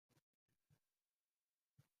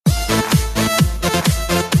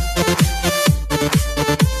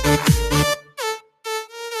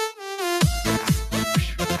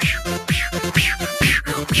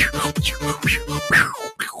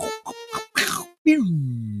You're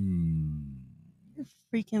a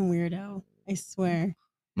freaking weirdo. I swear.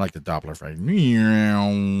 I'm like the Doppler effect. Meow.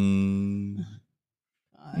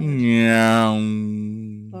 God. Meow.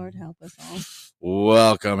 Lord help us all.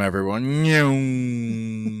 Welcome, everyone,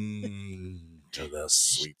 to the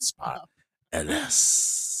sweet spot.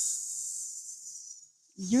 LS.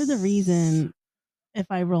 You're the reason if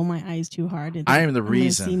I roll my eyes too hard, I am the I'm gonna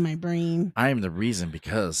reason. see my brain. I am the reason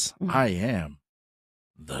because I am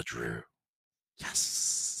the Drew.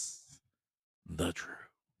 Yes. The Drew.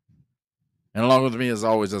 And along with me, as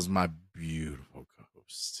always, is my beautiful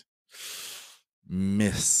co-host,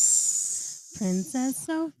 Miss Princess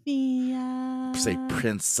Sophia. Say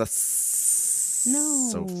Princess No.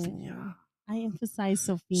 Sophia. I emphasize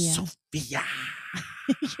Sophia. Sophia.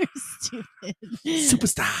 You're stupid.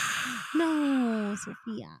 Superstar. No,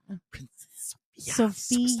 Sophia. Princess Sophia.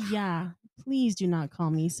 Sophia. Please do not call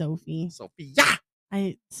me Sophie. Sophia.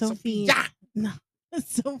 Sophie. Sophia. No.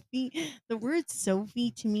 Sophie. The word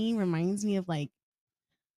Sophie to me reminds me of I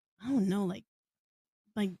don't know,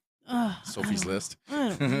 Sophie's List. I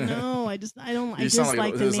don't know. I just You like sound the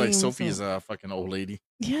it was name. like Sophie's a fucking old lady.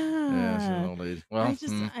 Yeah. Yeah, she's an old lady. Well,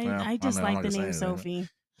 I just like the name Sophie.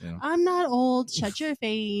 Yeah. I'm not old. Shut your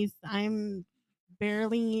face. I'm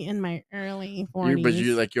barely in my early 40s.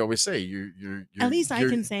 But you always say you're at least I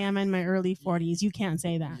can say I'm in my early 40s. You can't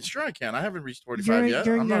say that. Sure, I can. I haven't reached 45 yet.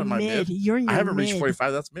 I'm not in my mid. I haven't reached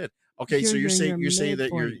 45. That's mid. Okay, so you say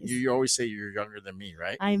that 40s. you always say you're younger than me,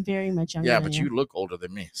 right? I'm very much younger. Yeah, than but you look older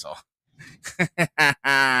than me, so.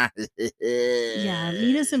 Yeah,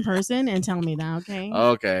 meet us in person and tell me that, okay?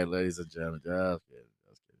 Okay, ladies and gentlemen, just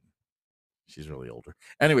kidding. She's really older.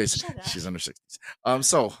 Anyways, she's under 60s.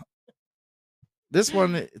 So this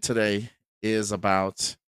one today is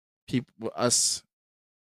about us.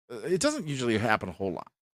 It doesn't usually happen a whole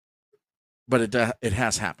lot, but it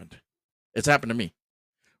has happened. It's happened to me,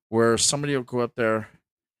 where somebody will go up there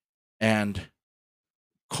and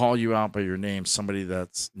call you out by your name, somebody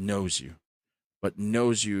that knows you, but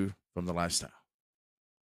knows you from the lifestyle.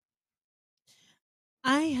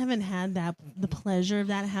 I haven't had the pleasure of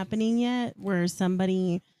that happening yet, where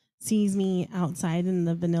somebody sees me outside in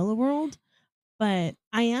the vanilla world, but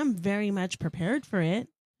I am very much prepared for it.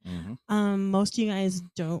 Mm-hmm. Most of you guys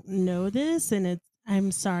don't know this, and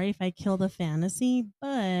I'm sorry if I kill the fantasy,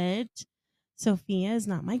 but Sophia is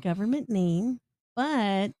not my government name,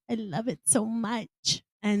 but I love it so much.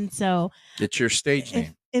 And so it's your stage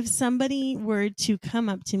name. If somebody were to come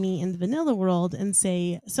up to me in the vanilla world and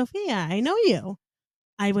say, Sophia, I know you,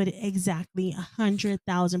 I would exactly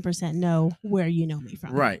 100,000% know where you know me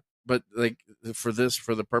from. Right. But for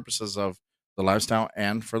the purposes of the lifestyle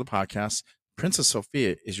and for the podcast, Princess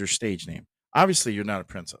Sophia is your stage name. Obviously, you're not a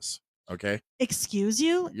princess. Okay. Excuse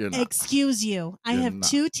you? You're not. Excuse you. I have not.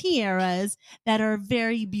 2 tiaras that are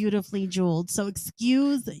very beautifully jeweled. So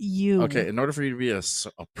excuse you. Okay. In order for you to be a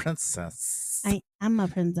princess, I am a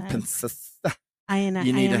princess.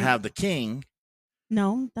 You need to have the king.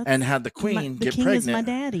 No, and had the queen the get king pregnant. Is my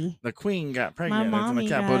daddy. The queen got pregnant. My mommy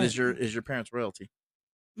like but is your parents royalty?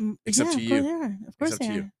 Except to you. Of course they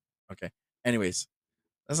are. You. Okay. Anyways,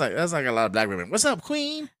 that's like a lot of black women. What's up,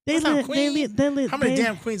 queen? What's up, queen? How many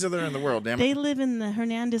damn queens are there in the world? Damn it. They live in the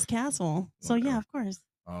Hernandez Castle. So yeah, of course.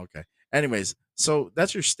 Oh, okay. Anyways, so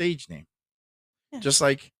that's your stage name. Yeah. Just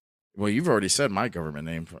like, well, you've already said my government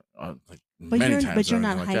name many times. But you're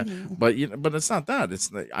not hiding. But it's not that. It's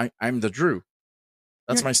I'm the Drew.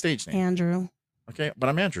 That's my stage name. Andrew. Okay, but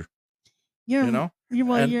I'm Andrew.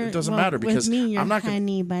 It doesn't matter because with me, you're I'm not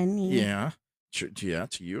honey bunny. Yeah. To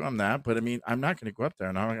you, I'm that. But I mean, I'm not going to go up there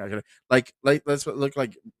and I'm not going to like let's look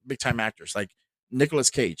like big time actors like Nicolas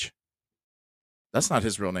Cage. That's not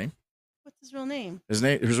his real name. What's his real name? His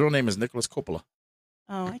real name is Nicholas Coppola.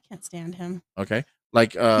 Oh, I can't stand him. Okay,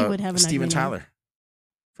 like Steven Tyler name.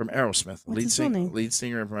 from Aerosmith, What's his real name? lead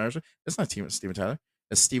singer from Aerosmith. It's not Steven Tyler.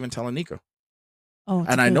 It's Steven Talanico. Oh,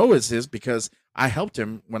 and I know it's his because I helped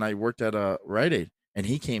him when I worked at a Rite Aid, and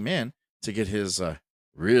he came in to get his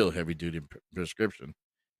real heavy duty prescription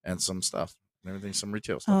and some stuff and everything, some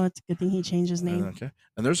retail stuff. Oh, it's a good thing he changed his name. Okay,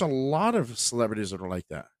 and there's a lot of celebrities that are like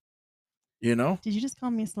that. You know? Did you just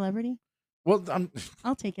call me a celebrity? Well,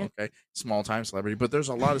 I'll take it. Okay, small time celebrity, but there's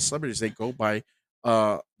a lot of celebrities. They go by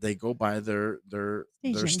their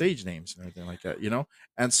stage names and everything like that. You know,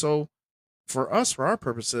 and so. For us, for our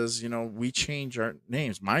purposes, we change our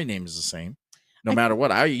names. My name is the same, no matter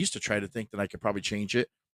what. I used to try to think that I could probably change it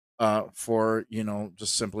for,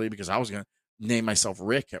 just simply because I was going to name myself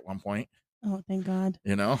Rick at one point. Oh, thank God.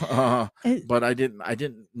 But I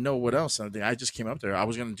didn't know what else. I just came up there. I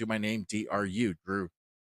was going to do my name Drew.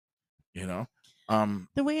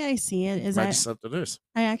 The way I see it is might just have to do this.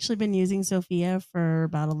 I actually been using Sophia for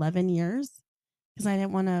about 11 years because I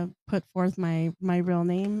didn't want to put forth my real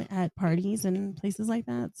name at parties and places like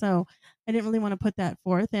that. So I didn't really want to put that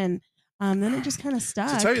forth, and then it just kind of To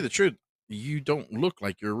stuck. tell you the truth, you don't look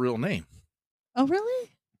like your real name. Oh, really?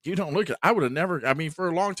 You don't look it. I would have never. I mean, for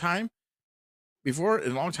a long time,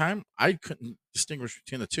 I couldn't distinguish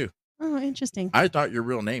between the two. Oh, interesting. I thought your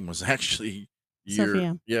real name was actually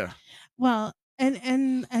Sophia. yeah. Well,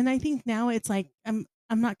 and I think now it's like I'm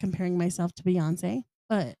not comparing myself to Beyonce,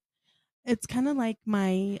 but it's kind of like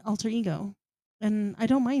my alter ego, and I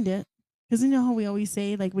don't mind it because you know how we always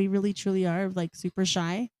say like we really truly are like super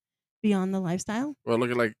shy beyond the lifestyle. Well, look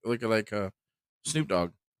at Snoop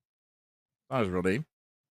Dogg. Not his real name.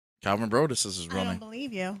 Calvin Brodus is his real I don't name.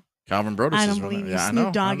 believe you. Calvin Brodus I is don't his real believe name. you. Yeah, Snoop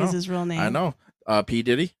I Dogg know. is his real name. I know. P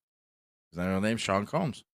Diddy. His real name Sean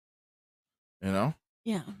Combs. You know.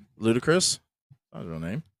 Yeah. Ludacris. Not his real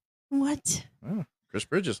name. What? Yeah. Chris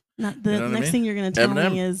Bridges. Not the You know what I next mean? thing you're gonna tell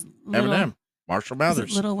Eminem. me is Little, Eminem. Marshall is it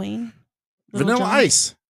Mathers. Little Wayne. Little Vanilla John?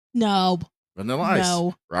 Ice. No. Vanilla Ice.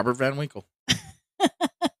 No. Robert Van Winkle.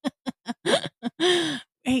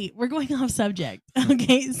 Hey, we're going off subject.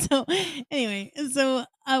 Okay, so anyway, so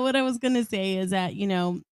what I was gonna say is that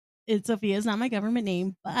it's Sophia is not my government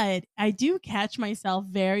name, but I do catch myself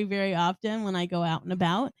very, very often when I go out and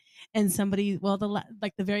about, and somebody, well,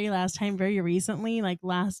 like the very last time, very recently, like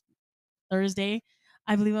last Thursday,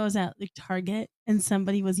 I believe I was at like Target, and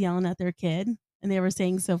somebody was yelling at their kid, and they were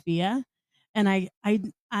saying Sophia, and I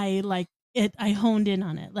like it. I honed in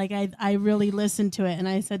on it, like I really listened to it, and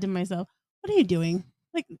I said to myself, "What are you doing?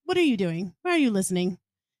 Like, what are you doing? Why are you listening?"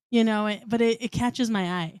 But it catches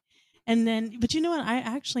my eye. And then, but you know what? I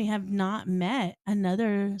actually have not met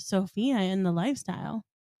another Sophia in the lifestyle.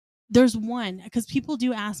 There's one because people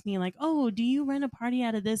do ask me, like, "Oh, do you rent a party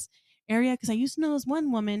out of this area?" Because I used to know this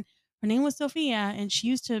one woman. Her name was Sophia, and she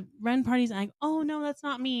used to run parties. And I go, "Oh no, that's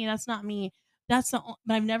not me. That's not me. But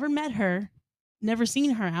I've never met her, never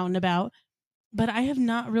seen her out and about. But I have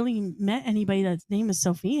not really met anybody that's name is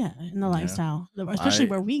Sophia in the Yeah. lifestyle, especially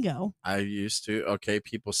where we go. I used to. Okay,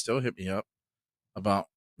 people still hit me up about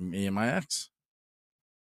me and my ex.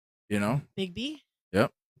 You know. Big B.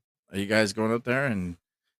 Yep. Are you guys going up there and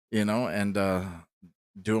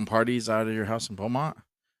doing parties out of your house in Beaumont?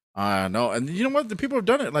 No, and you know what? The people have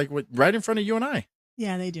done it like right in front of you and I.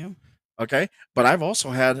 Yeah, they do. Okay, but I've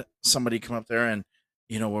also had somebody come up there and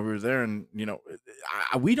when we were there and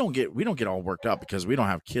we don't get all worked up because we don't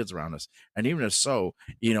have kids around us, and even if so,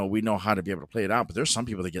 we know how to be able to play it out. But there's some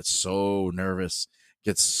people that get so nervous,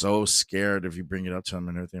 get so scared if you bring it up to them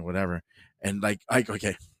and everything, whatever. And like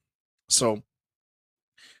okay, so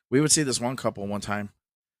we would see this one couple one time,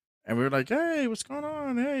 and we were like, "Hey, what's going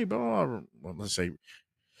on? Hey, blah, blah, blah." Well, let's say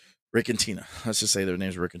Rick and Tina. Let's just say their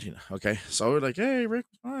names are Rick and Tina. Okay, so we're like, "Hey, Rick,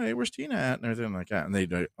 hi, where's Tina at?" and everything like that. And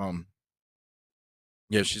they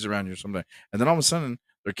yeah, she's around here someday. And then all of a sudden,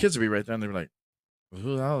 their kids would be right there, and they were like, well,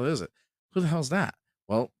 "Who the hell is it? Who the hell's that?"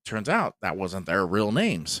 Well, turns out that wasn't their real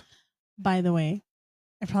names. By the way,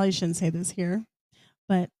 I probably shouldn't say this here,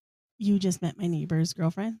 but you just met my neighbor's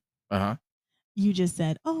girlfriend. Uh-huh. You just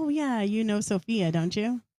said, "Oh yeah, you know Sophia, don't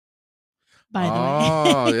you?" By the way.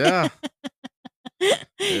 Oh, yeah.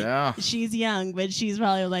 Yeah. She's young, but she's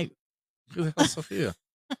probably like, "Who the hell's Sophia?"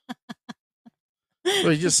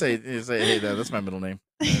 Well, you just say, "Hey, that's my middle name,"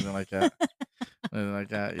 anything like that,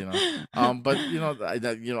 But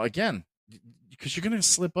again, because you're gonna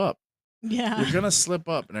slip up. Yeah. You're gonna slip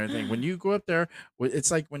up and everything. When you go up there,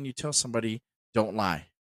 it's like when you tell somebody, "Don't lie,"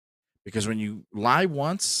 because when you lie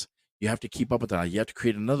once, you have to keep up with that lie. You have to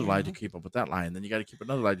create another lie to keep up with that lie, and then you got to keep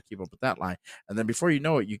another lie to keep up with that lie, and then before you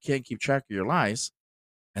know it, you can't keep track of your lies,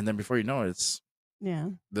 and then before you know it,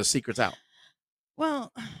 the secret's out.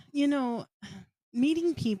 Well,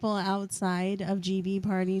 meeting people outside of GB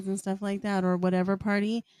parties and stuff like that, or whatever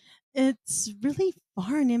party, it's really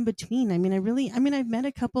far and in between. I mean, I've met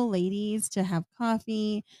a couple ladies to have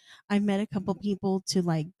coffee. I've met a couple people to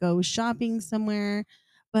like go shopping somewhere,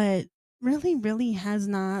 but really, really has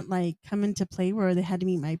not like come into play where they had to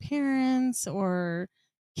meet my parents or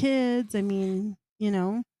kids. I mean,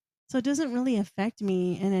 so it doesn't really affect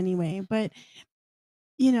me in any way. But,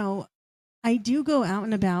 you know, I do go out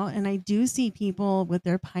and about, and I do see people with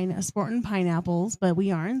their sporting pineapples, but we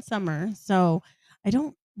are in summer, so I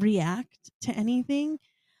don't react to anything.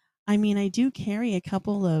 I mean, I do carry a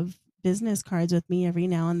couple of business cards with me every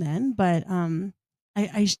now and then, but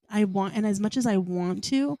I want, and as much as I want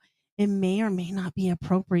to, it may or may not be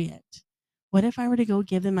appropriate. What if I were to go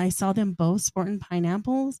give them? I saw them both sporting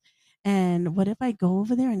pineapples, and what if I go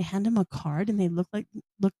over there and hand them a card, and they look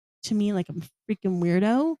to me like I'm a freaking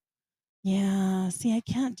weirdo. Yeah, see, I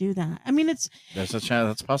can't do that. I mean, it's There's a chance.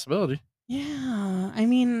 That's a possibility. yeah. I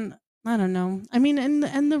mean, I don't know. I mean,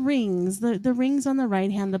 and the rings, the rings on the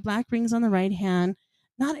right hand, the black rings on the right hand.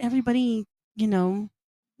 Not everybody, you know,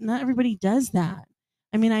 not everybody does that.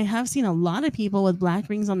 I mean, I have seen a lot of people with black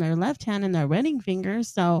rings on their left hand and their wedding fingers,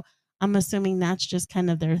 so I'm assuming that's just kind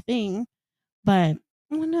of their thing. But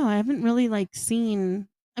I don't know. I haven't really like seen.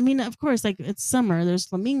 I mean, of course, like it's summer. There's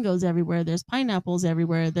flamingos everywhere. There's pineapples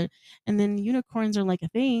everywhere. There, and then unicorns are like a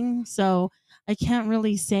thing. So I can't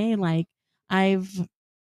really say like I've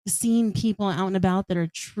seen people out and about that are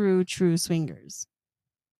true swingers.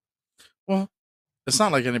 Well, it's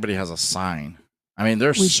not like anybody has a sign. I mean,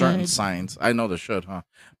 there's We certain should. signs. I know there should, huh?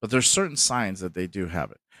 But there's certain signs that they do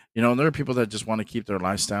have it. And there are people that just want to keep their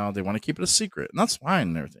lifestyle. They want to keep it a secret, and that's fine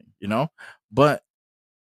and everything. But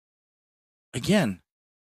again,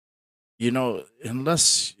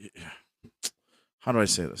 unless how do I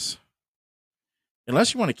say this?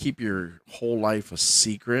 Unless you want to keep your whole life a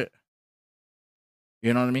secret,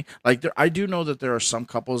 you know what I mean? Like I do know that there are some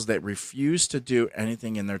couples that refuse to do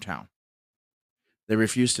anything in their town. They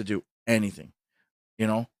refuse to do anything.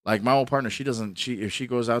 Like my old partner, she doesn't. She if she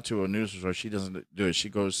goes out to a news resort, she doesn't do it. She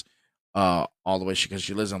goes all the way because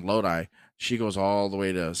she lives in Lodi. She goes all the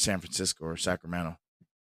way to San Francisco or Sacramento,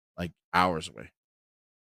 like hours away,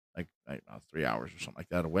 like 3 hours or something like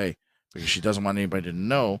that away, because she doesn't want anybody to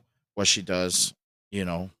know what she does, you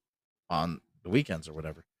know, on the weekends or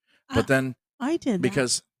whatever. I, But then I did that.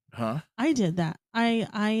 because, huh? I did that.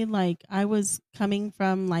 I was coming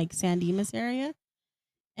from like San Dimas area,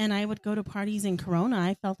 and I would go to parties in Corona.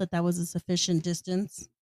 I felt that that was a sufficient distance.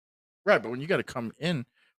 Right, but when you got to come in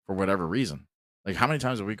for whatever reason, like how many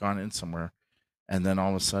times have we gone in somewhere and then all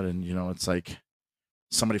of a sudden, it's like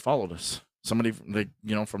somebody followed us. Somebody, like,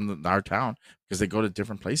 from our town, because they go to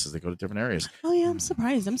different places, they go to different areas. Oh yeah, I'm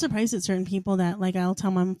surprised. I'm surprised at certain people that like I'll tell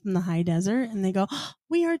them I'm from the high desert and they go, "Oh,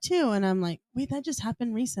 we are too." And I'm like, "Wait, that just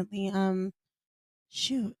happened recently."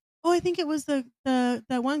 Shoot. Oh, I think it was the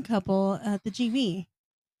that one couple at the GV.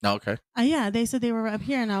 Oh, okay. Yeah, they said they were up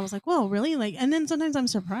here and I was like, "Whoa, really?" Like and then sometimes I'm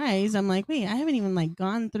surprised. I'm like, "Wait, I haven't even like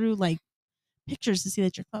gone through like pictures to see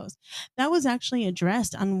that you're close." That was actually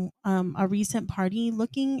addressed on a recent party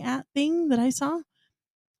looking at thing that I saw.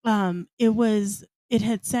 It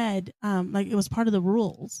had said like it was part of the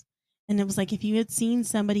rules, and it was like if you had seen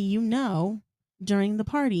somebody during the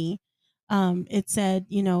party, it said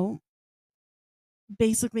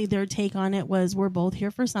basically their take on it was we're both here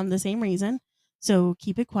for the same reason, so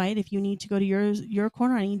keep it quiet. If you need to go to your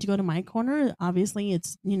corner, I need to go to my corner. Obviously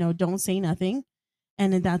it's don't say nothing.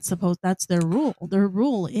 And that's their rule. Their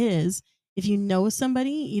rule is if you know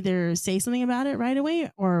somebody, either say something about it right away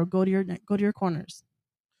or go to your corners.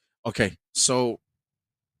 Okay. So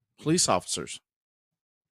police officers,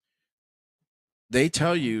 they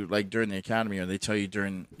tell you like during the academy, or they tell you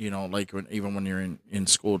during, like even when you're in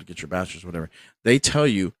school to get your bachelor's, whatever, they tell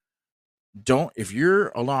you, don't, if you're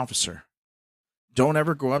an officer, don't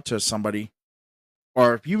ever go up to somebody,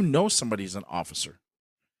 or if you know somebody's an officer,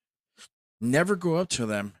 never go up to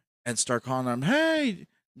them and start calling them, "Hey,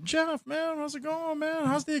 Jeff, man, how's it going, man?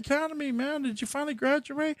 How's the academy, man? Did you finally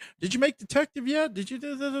graduate? Did you make detective yet? Did you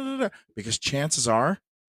da, da, da, da, da?" Because chances are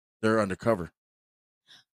they're undercover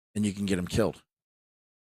and you can get them killed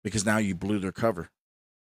because now you blew their cover.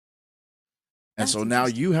 And That's so now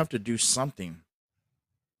interesting. you have to do something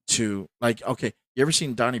to, like, okay, you ever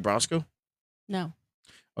seen Donnie Brasco? No.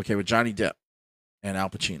 Okay, with Johnny Depp and Al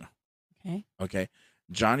Pacino. Okay. Okay.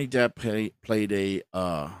 Johnny Depp played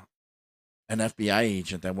an FBI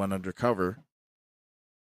agent that went undercover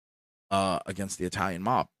against the Italian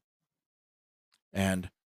mob. And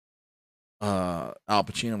Al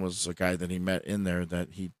Pacino was a guy that he met in there that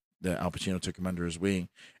Al Pacino took him under his wing.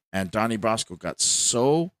 And Donnie Brasco got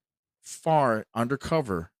so far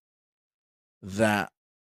undercover that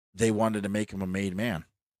they wanted to make him a made man.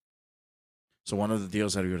 So one of the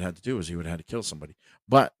deals that he would have to do is he would have to kill somebody.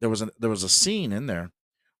 But there was a scene in there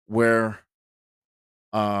where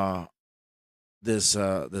uh this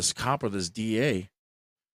cop or this DA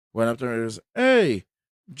went up there and was, "Hey,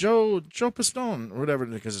 Joe Pistone," or whatever,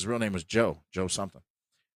 because his real name was Joe something.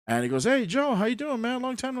 And he goes, "Hey, Joe, how you doing, man?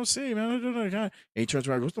 Long time no see, man." And he turns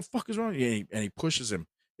around and goes, "What the fuck is wrong?" And he pushes him.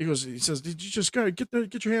 He says, "Did you just go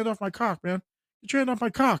get your hand off my cock, man? Get your hand off my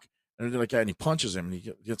cock." And they're like that, and he punches him, and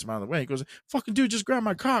he gets him out of the way. He goes, "Fucking dude, just grab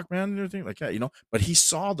my cock, man," and everything like that. But he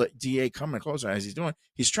saw the DA coming closer as he's doing.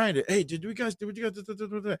 He's trying to, "Hey, did you guys do what you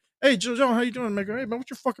guys? Hey, Joe, how you doing?" Man, "Hey, man, what's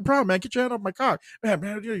your fucking problem, man? Get your hand off my cock, man."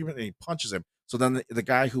 And he punches him. So then the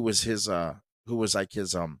guy who was like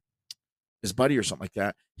his his buddy or something like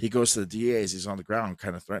that. He goes to the DA as he's on the ground,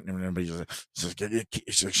 kind of threatening him. And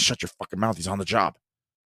he's like, shut your fucking mouth. He's on the job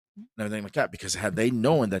and everything like that. Because had they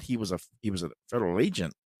known that he was a federal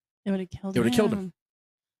agent, They would have killed they would have killed him. him.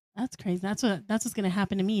 That's crazy. That's what's gonna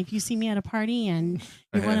happen to me if you see me at a party and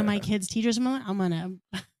you're one of my kids' teachers. I'm gonna.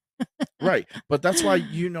 Right, but that's why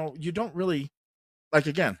you don't really like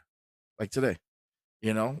again, like today,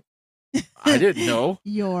 you know. I didn't know.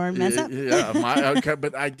 Your mess up. Yeah, okay,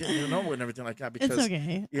 but I didn't know and everything like that because It's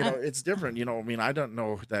okay. it's different. I mean, I don't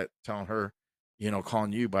know that telling her,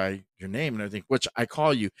 calling you by your name and everything, which I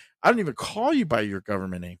call you. I don't even call you by your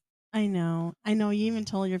government name. I know. You even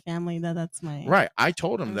told your family that that's my Right. I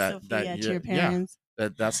told them that Sophia to your parents.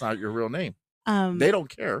 that's not your real name. Um, They don't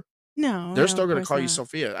care. no, They're no, still of going to course call you not.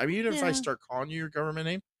 Sophia. I mean, even if I Yeah. start calling you your government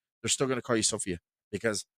name, they're still going to call you Sophia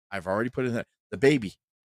because I've already put in the baby.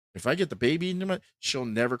 If I get the baby into she'll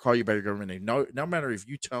never call you by your government name. No matter if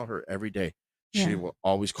you tell her every day, she Yeah. will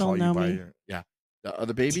always They'll call you know by me. your the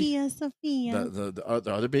other baby, Tia Sophia. the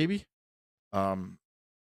other baby.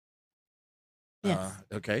 Yes.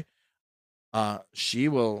 Okay. She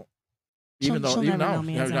will. She'll Even never now, know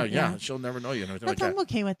me as that. Yeah. she'll never know you and everything like I'm that.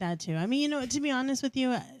 okay with that too. I mean, to be honest with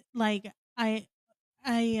you, like I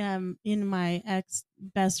in my ex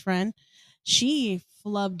best friend, she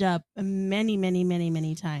flubbed up many, many, many,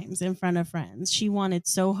 many times in front of friends. She wanted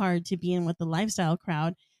so hard to be in with the lifestyle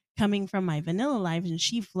crowd coming from my vanilla life, and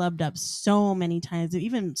she flubbed up so many times,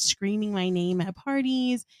 even screaming my name at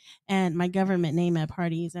parties and my government name at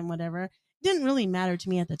parties and whatever. It didn't really matter to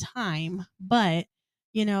me at the time, but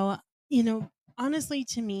you know, you know, honestly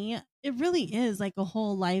to me, it really is like a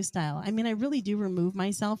whole lifestyle. I mean, I really do remove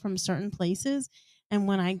myself from certain places, and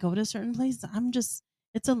when I go to certain places,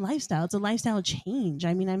 it's a lifestyle. It's a lifestyle change.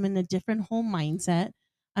 I mean, I'm in a different whole mindset.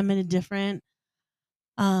 I'm in a different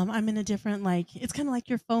like it's kind of like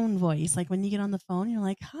your phone voice. Like when you get on the phone, you're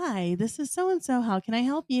like, "Hi, this is so and so. How can I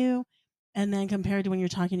help you?" And then compared to when you're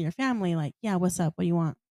talking to your family, like, "Yeah, what's up? What do you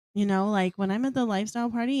want?" Like when I'm at the lifestyle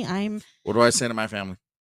party, I'm What do I say to my family?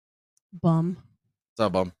 bum. What's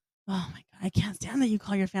up, bum? Oh my god, I can't stand that you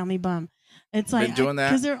call your family bum. It's like Been doing that.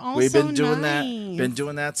 because they're all We've so been doing that. nice. Been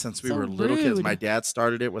doing that since we So were little kids. rude. My dad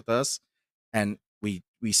started it with us, and we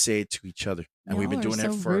say it to each other. And we've been Y'all are doing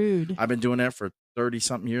it so for. rude. I've been doing that for 30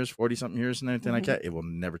 something years, 40 something years, and everything like Mhm. that. It will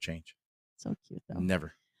never change. So cute though.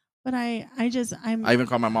 Never. But I I even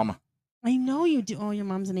call my mama. I know you do. Oh, your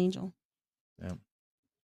mom's an angel. Yeah.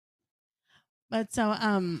 But so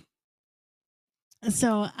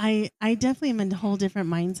I definitely am in a whole different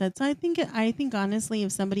mindset. So I think honestly,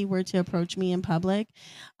 if somebody were to approach me in public,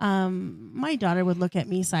 my daughter would look at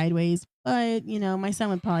me sideways, but my son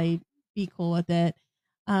would probably be cool with it.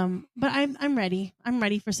 But I'm ready. I'm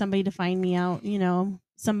ready for somebody to find me out.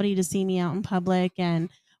 Somebody to see me out in public and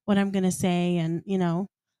what I'm gonna say, and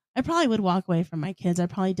I probably would walk away from my kids. I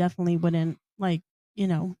probably definitely wouldn't like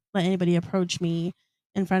let anybody approach me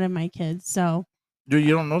in front of my kids. So Dude,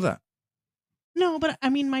 you don't know that. no, but I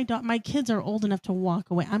mean, my kids are old enough to walk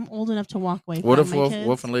away. I'm old enough to walk away What from if my kids.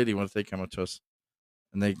 Wolf and Lady? What if they come up to us,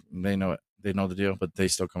 and they know it? They know the deal, but they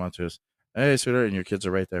still come up to us. Hey, sweetheart, and your kids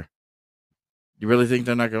are right there. You really think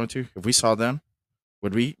they're not going to? If we saw them,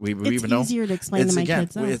 would we It's even know? easier to explain to my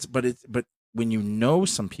kids. Though. But when you know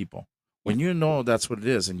some people, when you know that's what it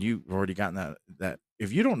is, and you've already gotten that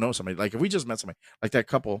if you don't know somebody, like if we just met somebody, like that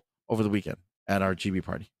couple over the weekend at our GB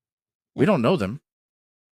party, we don't know them.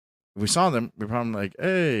 If we saw them, we're probably like,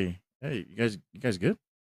 hey, you guys good?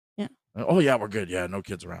 Yeah. Oh yeah, we're good. Yeah, no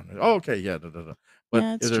kids around. Oh, okay, yeah. But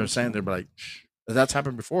Yeah, if it's they're true, saying too. there like, shh. That's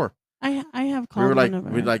happened before. I have We called were like, one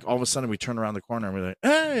of we our like all of a sudden we turn around the corner and we're like,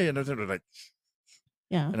 hey, and they're like,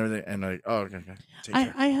 yeah. and everything, and like, oh, okay. Take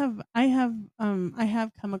care. I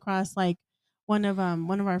have come across like one of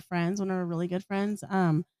our friends, one of our really good friends.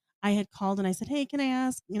 I had called and I said, "Hey, can I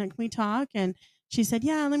ask, can we talk?" And she said,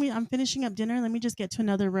 "Yeah, I'm finishing up dinner. Let me just get to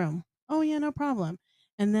another room." Oh yeah, no problem.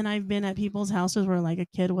 And then I've been at people's houses where like a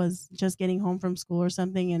kid was just getting home from school or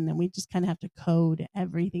something, and then we just kind of have to code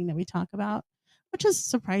everything that we talk about, which is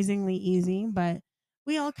surprisingly easy. But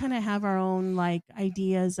we all kind of have our own like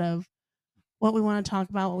ideas of what we want to talk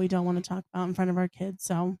about, what we don't want to talk about in front of our kids.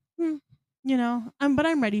 So, but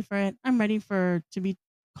I'm ready for it. I'm ready for to be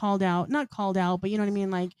called out, not called out, but you know what I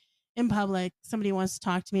mean? Like in public, somebody wants to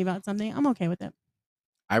talk to me about something. I'm okay with it.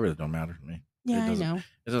 I really don't matter to me. Yeah, I know.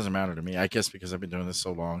 It doesn't matter to me. I guess because I've been doing this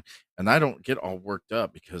so long, and I don't get all worked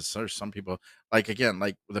up because there's some people like again,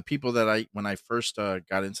 like the people that when I first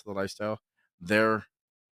got into the lifestyle, they're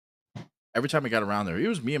every time I got around there, it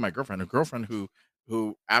was me and my girlfriend, a girlfriend who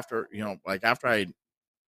after like after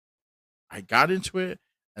I got into it,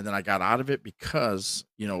 and then I got out of it because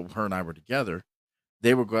her and I were together.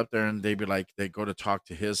 They would go up there and they'd be like, they go to talk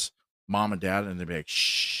to his mom and dad, and they'd be like,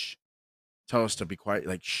 shh, tell us to be quiet,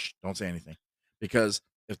 like, shh, don't say anything. Because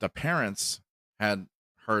if the parents had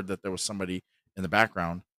heard that there was somebody in the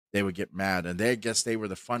background, they would get mad. And they guess they were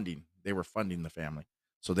they were funding the family.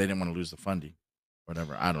 So they didn't want to lose the funding.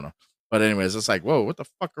 Whatever. I don't know. But anyways, it's like, whoa, what the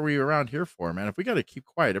fuck are we around here for, man? If we got to keep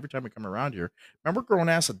quiet every time we come around here, man, we're grown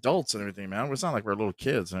ass adults and everything, man. It's not like we're little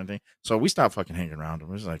kids and everything. So we stopped fucking hanging around them.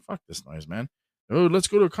 We're just like, fuck this noise, man. Oh, let's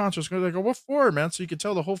go to a concert. They go, what for, man? So you can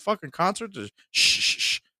tell the whole fucking concert to shh, shh,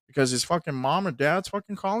 shh, because his fucking mom or dad's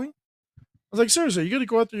fucking calling. I was like, seriously, you're gonna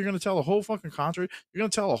go out there, you're gonna tell the whole fucking concert, you're gonna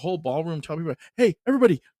tell a whole ballroom, tell people, hey,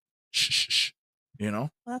 everybody, shh, shh, shh,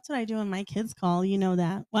 Well, that's what I do when my kids call. You know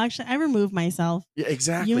that. Well, actually, I remove myself. Yeah,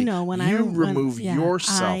 exactly. When you remove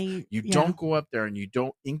yourself. You yeah. don't go up there and you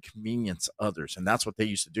don't inconvenience others, and that's what they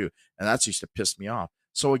used to do, and that's used to piss me off.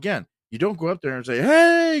 So again, you don't go up there and say,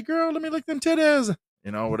 "Hey, girl, let me lick them titties,"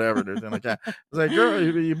 whatever, anything like that. It's like, girl,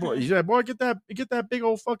 you say, boy, get that big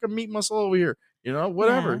old fucking meat muscle over here.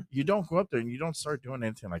 Whatever. Yeah. You don't go up there and you don't start doing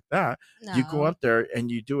anything like that. You go No. up there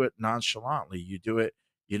and you do it nonchalantly. You do it,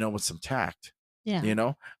 with some tact. Yeah.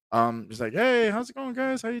 It's like, hey, how's it going,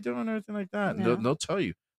 guys? How you doing? Everything like that. And Yeah. they'll tell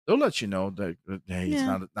you. They'll let you know that, hey,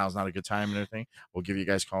 Yeah. now's not a good time and everything. We'll give you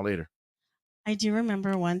guys a call later. I do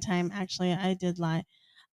remember one time, actually, I did lie.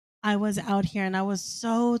 I was out here and I was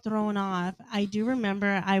so thrown off. I do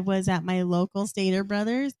remember I was at my local Stater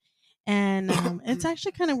Brothers, and it's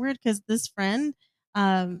actually kind of weird because this friend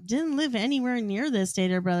didn't live anywhere near the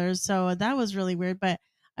Stater Brothers, so that was really weird. But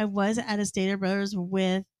I was at a Stater Brothers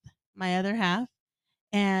with my other half,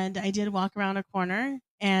 and I did walk around a corner,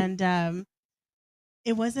 and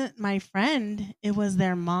it wasn't my friend; it was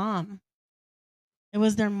their mom. It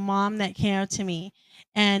was their mom that came out to me,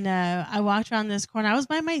 and I walked around this corner. I was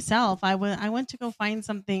by myself. I went to go find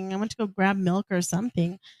something. I went to go grab milk or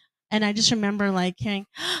something, and I just remember like hearing,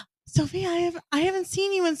 "Sophia, I haven't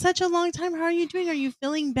seen you in such a long time. How are you doing? Are you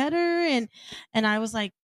feeling better?" And I was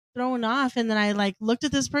like thrown off, and then I like looked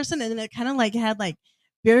at this person, and then it kind of like had like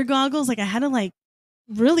beer goggles. Like I had to like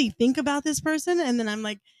really think about this person, and then I'm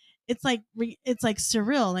like, it's like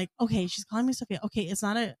surreal. Like, okay, she's calling me Sophia. Okay, it's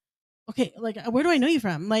not a okay, like where do I know you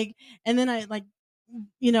from? Like, and then I like,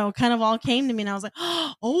 kind of all came to me, and I was like,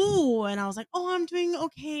 oh, and I was like, oh, I'm doing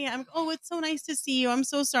okay. Oh, it's so nice to see you. I'm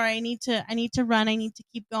so sorry. I need to run. I need to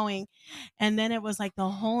keep going. And then it was like the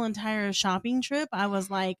whole entire shopping trip. I was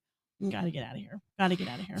like, gotta get out of here. Gotta get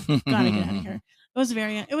out of here. Gotta get out of here.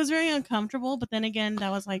 It was very uncomfortable. But then again,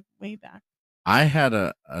 that was like way back. I had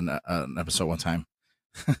an episode one time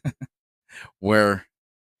where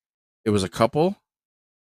it was a couple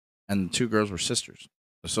and the two girls were sisters.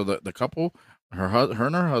 So the couple, her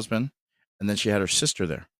and her husband, and then she had her sister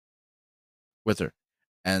there with her,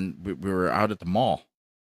 and we were out at the mall,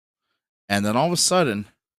 and then all of a sudden,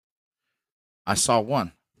 I saw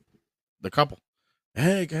the couple.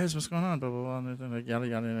 Hey guys, what's going on? Blah blah blah, and everything like yada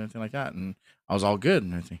yada and everything like that, and I was all good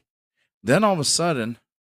and everything. Then all of a sudden,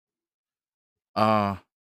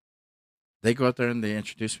 they go out there and they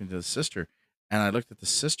introduced me to the sister, and I looked at the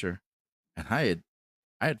sister, and I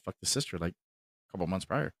had fucked the sister like a couple months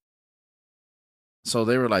prior. So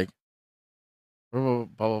they were like, blah, blah,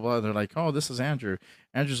 blah, blah, blah. They're like, oh, this is Andrew.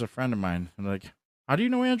 Andrew's a friend of mine. And they're like, how do you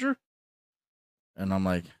know Andrew? And I'm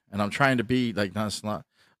like, and I'm trying to be like, no, it's not.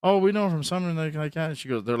 Oh, we know him from something like that. And she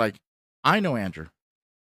goes, they're like, I know Andrew.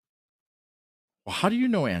 Well, how do you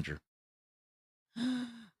know Andrew?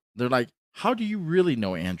 They're like, how do you really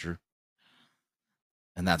know Andrew?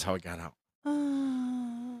 And that's how it got out.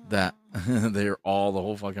 That they're all the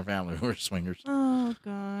whole fucking family were swingers. Oh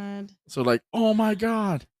God. So like, oh my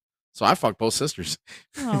God. So I fucked both sisters.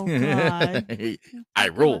 Oh God. I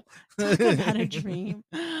rule. Talk about a dream.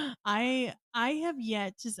 I have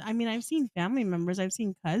yet to. I mean, I've seen family members. I've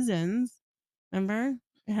seen cousins. Remember?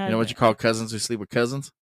 You know what you call cousins who sleep with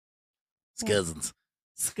cousins? It's What? cousins.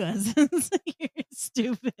 Cousins. You're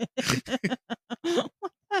stupid. What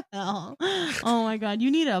the hell? Oh my God.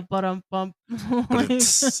 You need a bump. But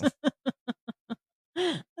That's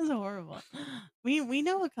horrible. We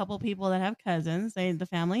know a couple people that have cousins. The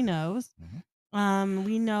family knows.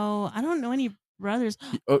 We know. I don't know any brothers.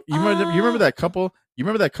 you remember that couple? You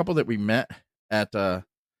remember that couple that we met at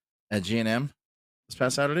G&M this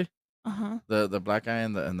past Saturday? The black guy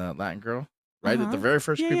and the Latin girl, right? The very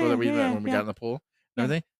first people that we met when we got in the pool and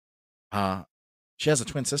everything. She has a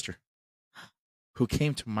twin sister who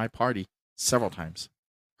came to my party several times.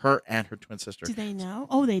 Her and her twin sister. Do they know?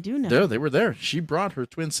 Oh, they do know. They were there. She brought her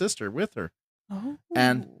twin sister with her. Oh.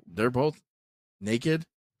 And they're both naked,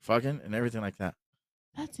 fucking, and everything like that.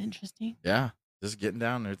 That's interesting. Yeah, just getting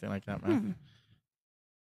down and everything like that, man.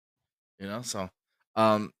 Hmm. So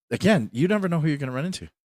again, you never know who you're gonna run into.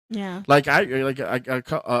 Yeah. Like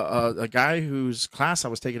a guy whose class I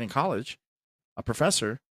was taking in college, a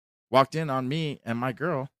professor, walked in on me and my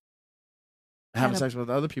girl At having a sex with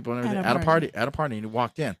other people and at everything a party. at a party, and he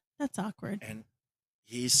walked in That's awkward. and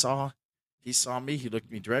he saw he saw me. He looked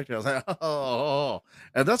at me directly. I was like, oh,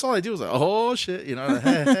 and that's all I do is like, oh shit,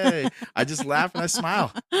 hey, hey. I just laugh and I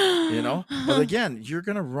smile, But again, you're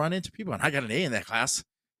gonna run into people, and I got an A in that class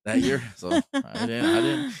that year, so I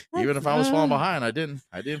didn't. Even That's if I was falling behind, I didn't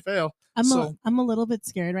fail. So I'm a little bit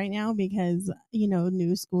scared right now because,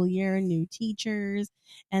 new school year, new teachers.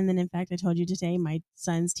 And then in fact I told you today my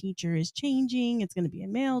son's teacher is changing. It's gonna be a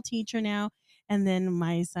male teacher now. And then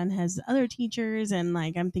my son has other teachers and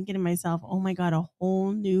like I'm thinking to myself, oh my God, a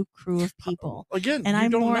whole new crew of people. again, And you I'm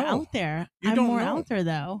don't more know. out there. You I'm don't more know. out there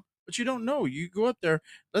though. But you don't know. You go up there.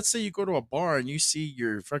 Let's say you go to a bar and you see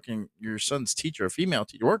your son's teacher, a female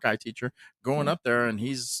teacher, or guy teacher, going Yeah. up there, and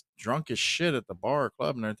he's drunk as shit at the bar or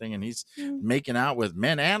club and everything, and he's Mm. making out with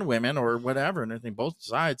men and women or whatever and everything, both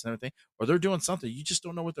sides and everything, or they're doing something. You just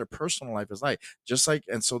don't know what their personal life is like. Just like,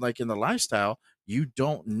 and so like in the lifestyle, you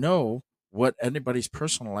don't know what anybody's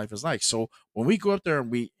personal life is like. So when we go up there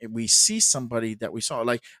and we see somebody that we saw,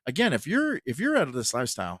 like again, if you're out of this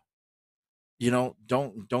lifestyle,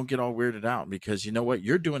 don't get all weirded out, because you know what?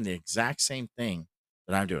 You're doing the exact same thing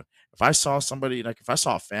that I'm doing. If I saw somebody, like if I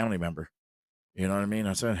saw a family member, you know what I mean?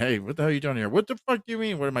 I said, hey, what the hell are you doing here? What the fuck do you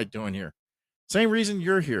mean? What am I doing here? Same reason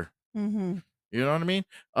you're here. Mm-hmm. You know what I mean?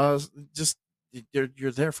 Just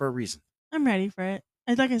you're there for a reason. I'm ready for it.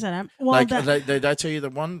 Like I said, I'm well Like that did I tell you the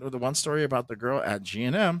one story about the girl at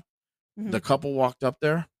G&M? Mhm. The couple walked up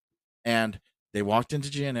there and they walked into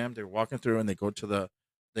G&M. They're walking through and they go to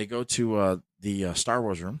the Star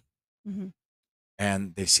Wars room, Mhm.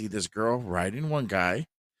 and they see this girl riding one guy,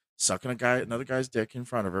 sucking another guy's dick in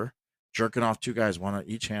front of her, jerking off two guys, one on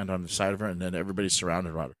each hand on the side of her, and then everybody's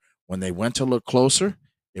surrounded around her. When they went to look closer,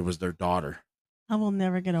 it was their daughter. I will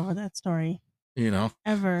never get over that story You know,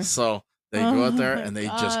 ever. so they go out Oh there my and they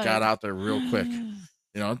just got God. out there real quick.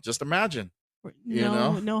 Just imagine. You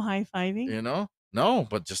know, No high fiving. no,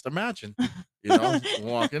 but just imagine.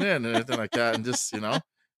 Walking in and everything like that, and just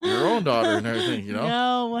your own daughter and everything.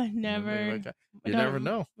 No, And everything never. like that. You never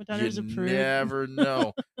know. My You daughter's a prude. never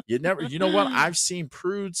know. You never. You know what? I've seen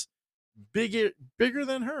prudes bigger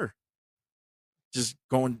than her. Just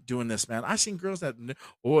doing this, man. I've seen girls that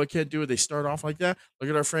I can't do it. They start off like that. Look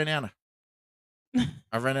at our friend Anna.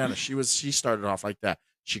 Our friend Anna. She started off like that.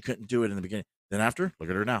 She couldn't do it in the beginning. Then after, look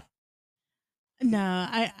at her now. No,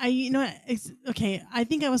 it's okay. I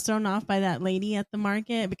think I was thrown off by that lady at the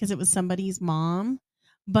market because it was somebody's mom,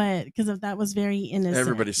 but because of that was very innocent.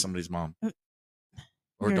 Everybody's somebody's mom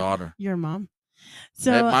or Your daughter. your mom. Hey,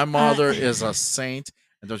 So my mother is a saint,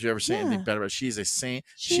 and don't you ever say anything yeah, better about it. She's a saint.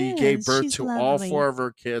 she She gave is. birth She's to all lovely. four of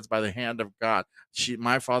her kids by the hand of God.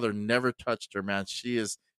 My father never touched her, man. She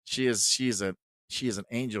is an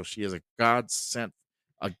angel. She is a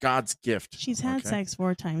God's gift. She's had Okay? sex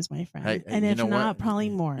 4 times, my friend, Hey, and you if know not, what? probably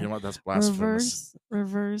more. You know what? That's blasphemous.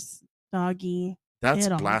 Reverse doggy. That's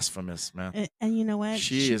it all. blasphemous, man. And you know what?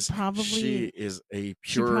 She is a she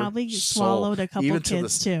pure probably soul. swallowed a couple Even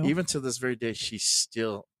kids too. Even to this very day, she's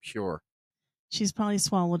still pure. She's probably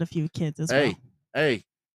swallowed a few kids as Hey, well. hey,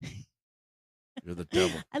 you're the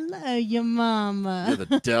devil. I love you, mama. You're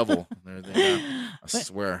the devil and everything. I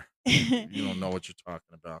swear. You don't know what you're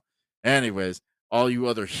talking about. Anyways, all you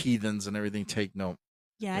other heathens and everything, take note.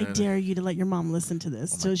 Yeah, I dare you to let your mom listen to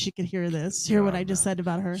this so she could hear this. Hear what I just said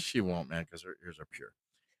about her. She won't, man, because her ears are pure.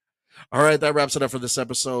 All right, that wraps it up for this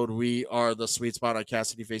episode. We are the Sweet Spot on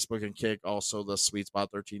Cassidy, Facebook, and Kick. Also, the Sweet Spot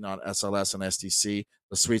 13 on SLS and STC.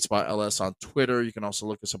 The Sweet Spot LS on Twitter. You can also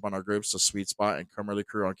look us up on our groups, the Sweet Spot and Cumberly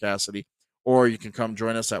Crew on Cassidy. Or you can come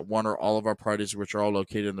join us at one or all of our parties, which are all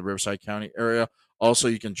located in the Riverside County area. Also,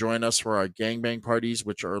 you can join us for our gangbang parties,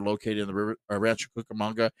 which are located in the Rancho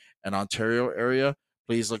Cucamonga and Ontario area.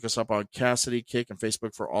 Please look us up on Cassidy, Kick, and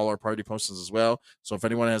Facebook for all our party postings as well. So if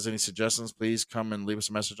anyone has any suggestions, please come and leave us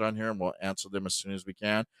a message on here, and we'll answer them as soon as we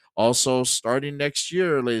can. Also, starting next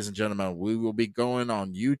year, ladies and gentlemen, we will be going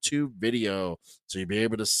on YouTube video. So you'll be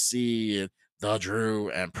able to see the Drew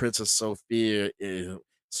and Princess Sophia in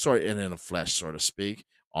the flesh, so to speak,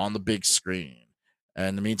 on the big screen. And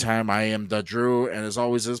in the meantime, I am the Drew, and as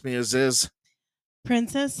always, is me as is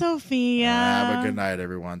Princess Sophia. Have a good night,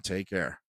 everyone. Take care.